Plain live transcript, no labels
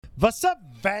What's up,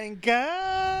 Vangas?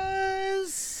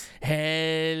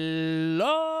 Hello,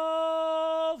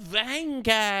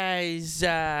 Vangas.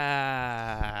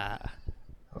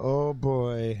 Oh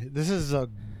boy, this is a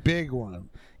big one.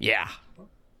 Yeah,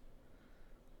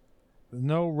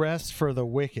 No rest for the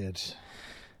wicked.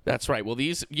 that's right. Well,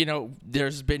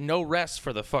 there's been no rest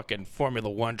for the fucking Formula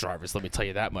One drivers, let me tell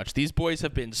you that much. These boys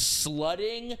have been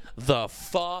slutting the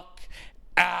fuck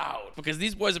out because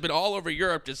these boys have been all over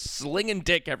Europe just slinging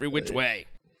dick every which way.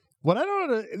 What I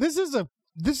don't.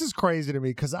 This is crazy to me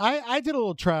because I did a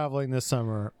little traveling this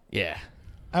summer. Yeah.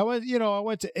 I went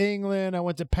to England, I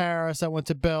went to Paris, I went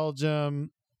to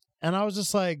Belgium, and I was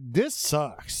just like, this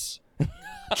sucks.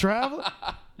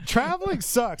 Traveling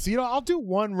sucks. I'll do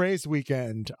one race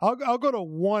weekend. I'll go to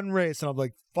one race and I'm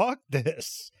like, fuck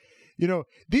this.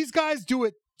 These guys do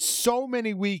it so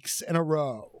many weeks in a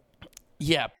row.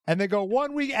 Yeah. And they go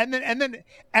 1 week and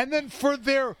then for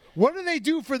their what do they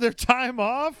do for their time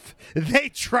off? They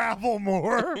travel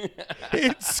more.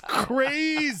 It's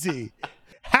crazy.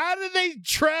 How do they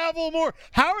travel more?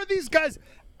 How are these guys?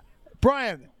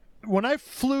 Brian, when I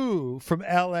flew from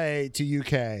LA to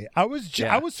UK, I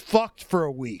was fucked for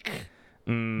a week.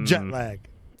 Jet lag.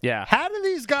 Yeah. How are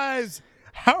these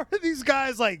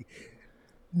guys like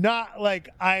not like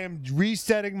I am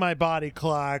resetting my body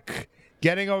clock,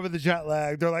 getting over the jet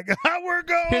lag? They're like, we're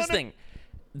going. Here's the thing.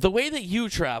 The way that you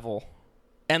travel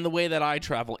and the way that I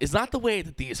travel is not the way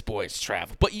that these boys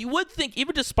travel. But you would think,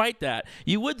 even despite that,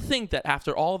 you would think that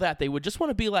after all that, they would just want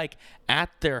to be like at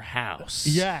their house.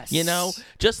 Yes.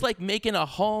 Just like making a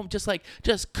home, just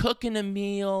cooking a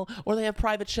meal, or they have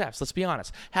private chefs, let's be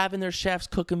honest, having their chefs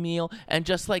cook a meal and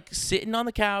just like sitting on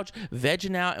the couch,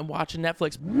 vegging out and watching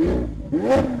Netflix.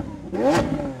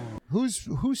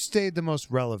 Who stayed the most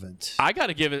relevant? I got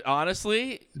to give it,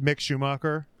 honestly, Mick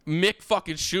Schumacher. Mick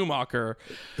fucking Schumacher,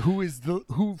 who has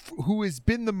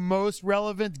been the most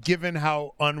relevant given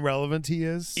how unrelevant he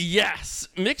is. Yes,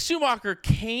 Mick Schumacher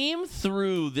came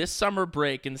through this summer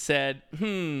break and said,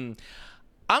 I'm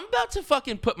about to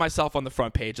fucking put myself on the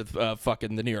front page of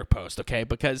fucking the New York Post, okay?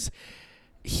 Because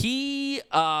he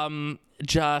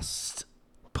just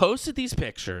posted these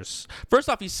pictures. First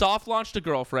off, he soft launched a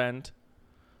girlfriend,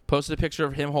 posted a picture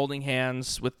of him holding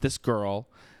hands with this girl.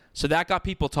 So that got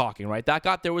people talking, right?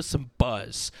 There was some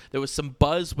buzz. There was some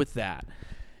buzz with that.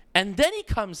 And then he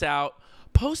comes out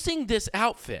posting this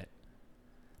outfit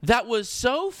that was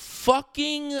so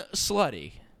fucking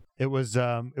slutty. It was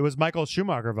Michael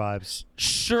Schumacher vibes.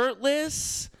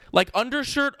 Shirtless, like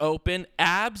undershirt open,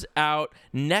 abs out,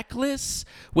 necklace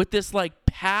with this like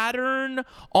pattern,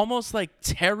 almost like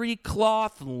terry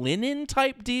cloth linen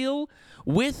type deal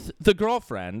with the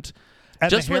girlfriend. And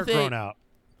just the hair with grown out.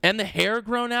 And the hair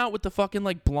grown out with the fucking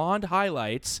like blonde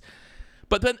highlights.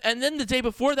 But then the day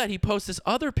before that, he posts this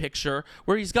other picture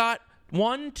where he's got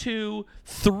 1, 2,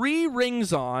 3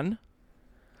 rings on,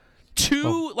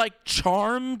 2 like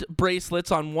charmed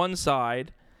bracelets on one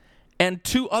side, and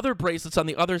 2 other bracelets on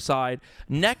the other side,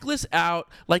 necklace out,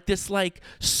 like this like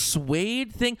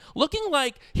suede thing, looking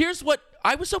like, here's what,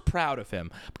 I was so proud of him.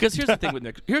 Because here's the thing with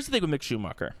Mick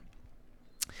Schumacher.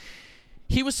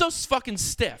 He was so fucking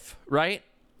stiff, right?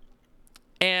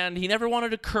 And he never wanted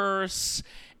to curse.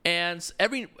 And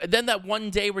then that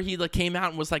one day where he like came out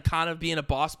and was like kind of being a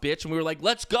boss bitch, and we were like,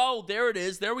 let's go. There it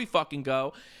is. There we fucking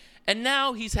go. And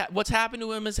now what's happened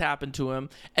to him has happened to him.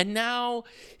 And now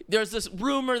there's this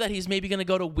rumor that he's maybe going to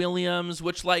go to Williams,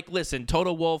 which, like, listen,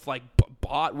 Toto Wolff, like,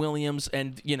 bought Williams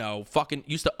and, fucking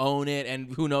used to own it.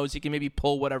 And who knows, he can maybe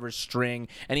pull whatever string.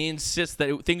 And he insists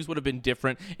that things would have been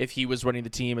different if he was running the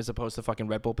team as opposed to fucking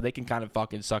Red Bull. But they can kind of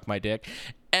fucking suck my dick.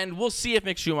 And we'll see if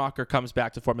Mick Schumacher comes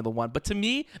back to Formula One. But to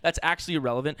me, that's actually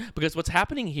irrelevant because what's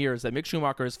happening here is that Mick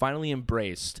Schumacher has finally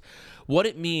embraced what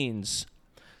it means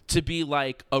to be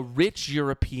like a rich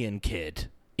European kid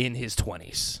in his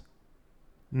 20s.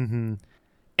 Mm-hmm.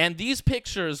 And these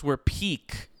pictures were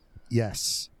peak.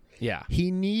 Yes. Yeah.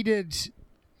 He needed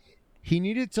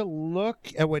to look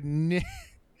at what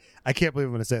I can't believe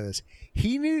I'm going to say this.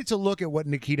 He needed to look at what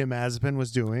Nikita Mazepin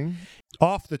was doing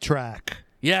off the track.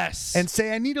 Yes. And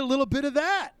say, I need a little bit of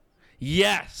that.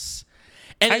 Yes.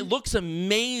 And it looks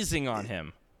amazing on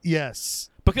him. Yes.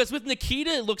 Because with Nikita,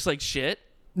 it looks like shit.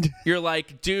 You're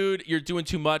like, dude, you're doing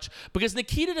too much. Because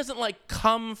Nikita doesn't like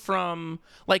come from,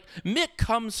 like, Mick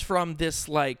comes from this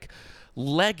like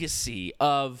legacy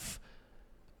of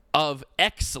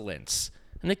excellence.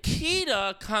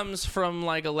 Nikita comes from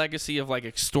like a legacy of like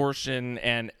extortion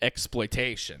and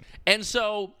exploitation. And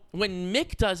so when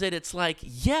Mick does it, it's like,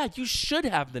 yeah, you should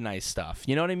have the nice stuff.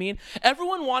 You know what I mean?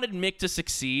 Everyone wanted Mick to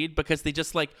succeed because they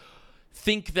just like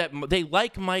think that they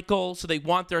like Michael, so they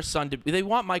want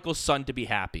Michael's son to be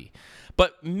happy.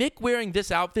 But Mick wearing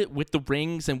this outfit with the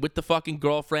rings and with the fucking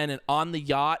girlfriend and on the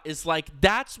yacht is like,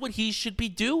 that's what he should be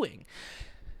doing.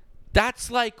 That's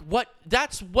what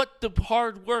the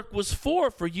hard work was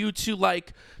for you to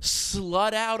like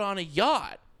slut out on a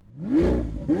yacht.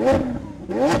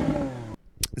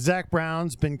 Zach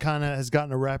Brown's has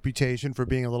gotten a reputation for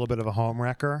being a little bit of a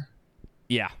homewrecker.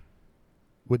 Yeah.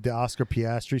 With the Oscar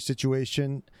Piastri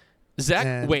situation.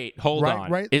 Wait, hold on.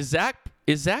 Right? Is Zach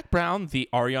Brown the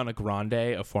Ariana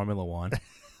Grande of Formula One?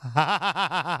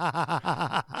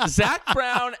 Zach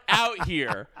Brown out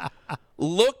here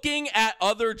looking at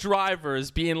other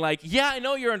drivers being like, yeah, I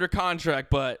know you're under contract,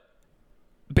 but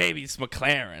baby, it's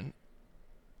McLaren.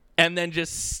 And then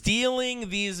just stealing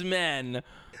these men.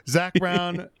 Zach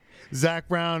Brown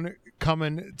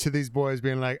coming to these boys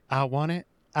being like, I want it,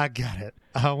 I got it.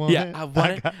 I want it. I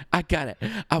want it. I got it.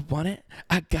 I want it.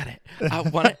 I got it. I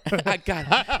want it. I got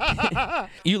it.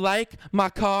 You like my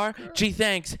car? Gee,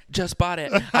 thanks. Just bought it.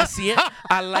 I see it.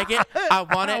 I like it. I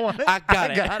want it. I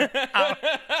got it.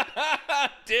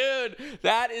 Dude,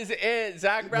 that is it.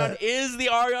 Zach Brown is the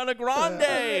Ariana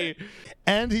Grande.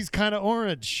 And he's kind of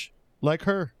orange, like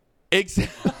her.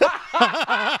 Exactly.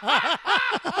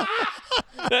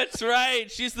 That's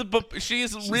right. She's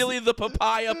really the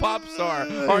papaya pop star,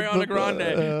 Ariana Grande.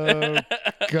 Oh,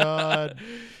 God.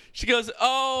 She goes,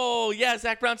 oh yeah.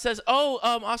 Zach Brown says,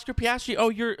 Oscar Piastri. Oh,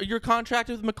 you're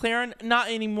contracted with McLaren. Not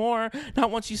anymore. Not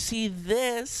once you see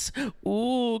this.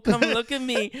 Ooh, come look at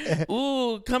me.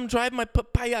 Ooh, come drive my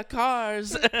papaya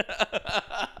cars.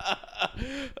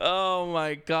 Oh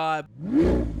my God.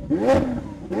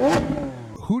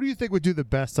 Who do you think would do the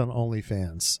best on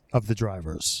OnlyFans of the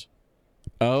drivers?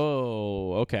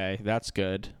 Oh, okay. That's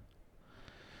good.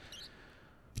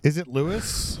 Is it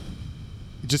Lewis?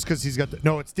 Just because he's got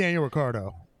no, it's Daniel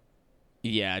Ricciardo.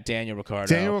 Yeah, Daniel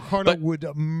Ricciardo. Daniel Ricciardo would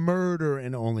murder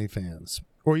in OnlyFans.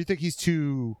 Or you think he's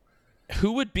too...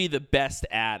 Who would be the best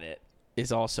at it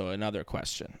is also another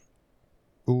question.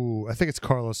 Ooh, I think it's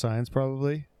Carlos Sainz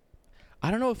probably.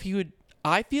 I don't know if he would...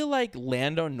 I feel like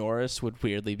Lando Norris would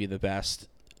weirdly be the best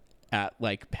at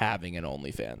like having an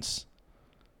OnlyFans.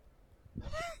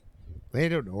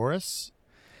 Lando Norris?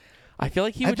 I feel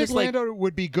like he would just Lando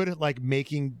would be good at like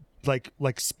making like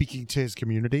speaking to his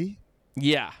community.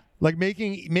 Yeah. Like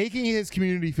making his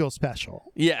community feel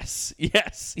special. Yes.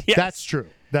 That's true.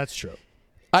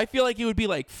 I feel like it would be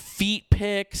like feet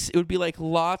pics. It would be like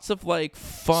lots of like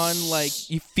fun, like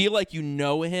you feel like you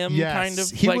know him kind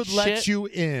of he like would shit. let you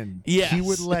in. Yes. He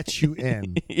would let you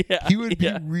in. Yeah. He would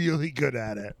be really good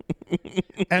at it.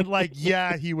 And like,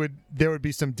 yeah, there would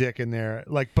be some dick in there.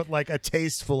 Like, but like a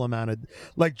tasteful amount of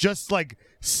like just like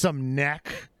some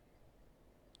neck.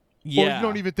 Yeah. Or you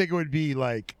don't even think it would be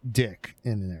like dick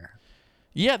in there.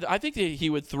 Yeah, I think that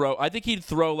he'd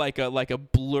throw like a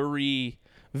blurry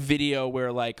video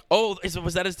where like,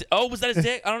 was that his dick? I don't was that his,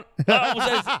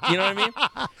 you know what I mean?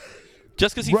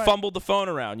 Just because he fumbled the phone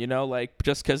around, you know, like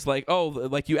just because like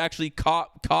like you actually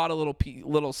caught a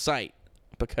little sight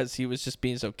because he was just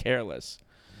being so careless.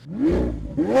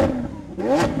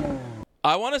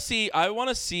 I want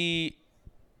to see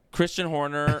Christian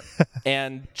Horner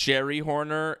and Jerry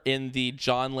Horner in the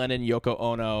John Lennon Yoko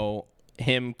Ono,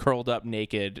 him curled up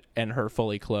naked and her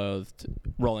fully clothed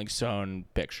Rolling Stone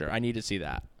picture. I need to see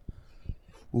that.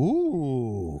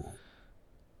 Ooh.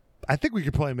 I think we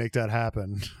could probably make that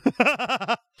happen.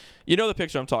 You know the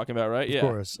picture I'm talking about, right?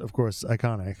 Of course.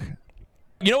 Iconic.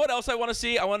 You know what else I want to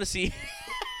see? I want to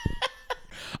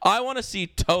see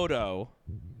Toto.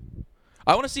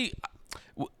 I want to see,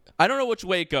 I don't know which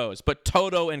way it goes, but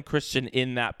Toto and Christian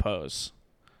in that pose.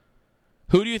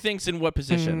 Who do you think's in what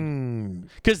position?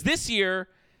 Because this year,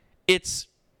 it's...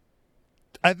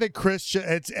 I think Christian.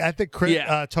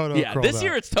 Toto. Yeah, curled this up.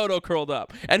 year it's Toto curled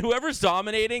up, and whoever's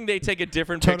dominating, they take a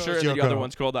different picture, and the other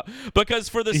one's curled up. Because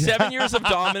for the 7 years of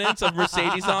dominance of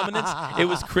Mercedes dominance, it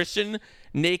was Christian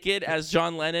naked as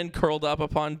John Lennon curled up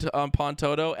upon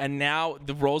Toto, and now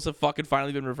the roles have fucking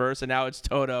finally been reversed, and now it's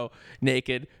Toto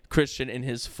naked, Christian in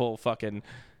his full fucking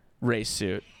race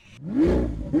suit.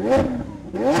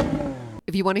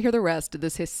 If you want to hear the rest of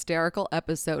this hysterical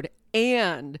episode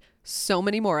and so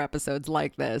many more episodes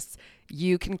like this,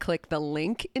 you can click the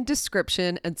link in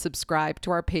description and subscribe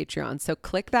to our Patreon. So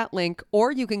click that link,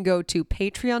 or you can go to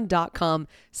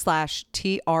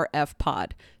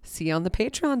patreon.com/TRFpod. See you on the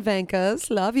Patreon,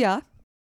 Vankas. Love ya.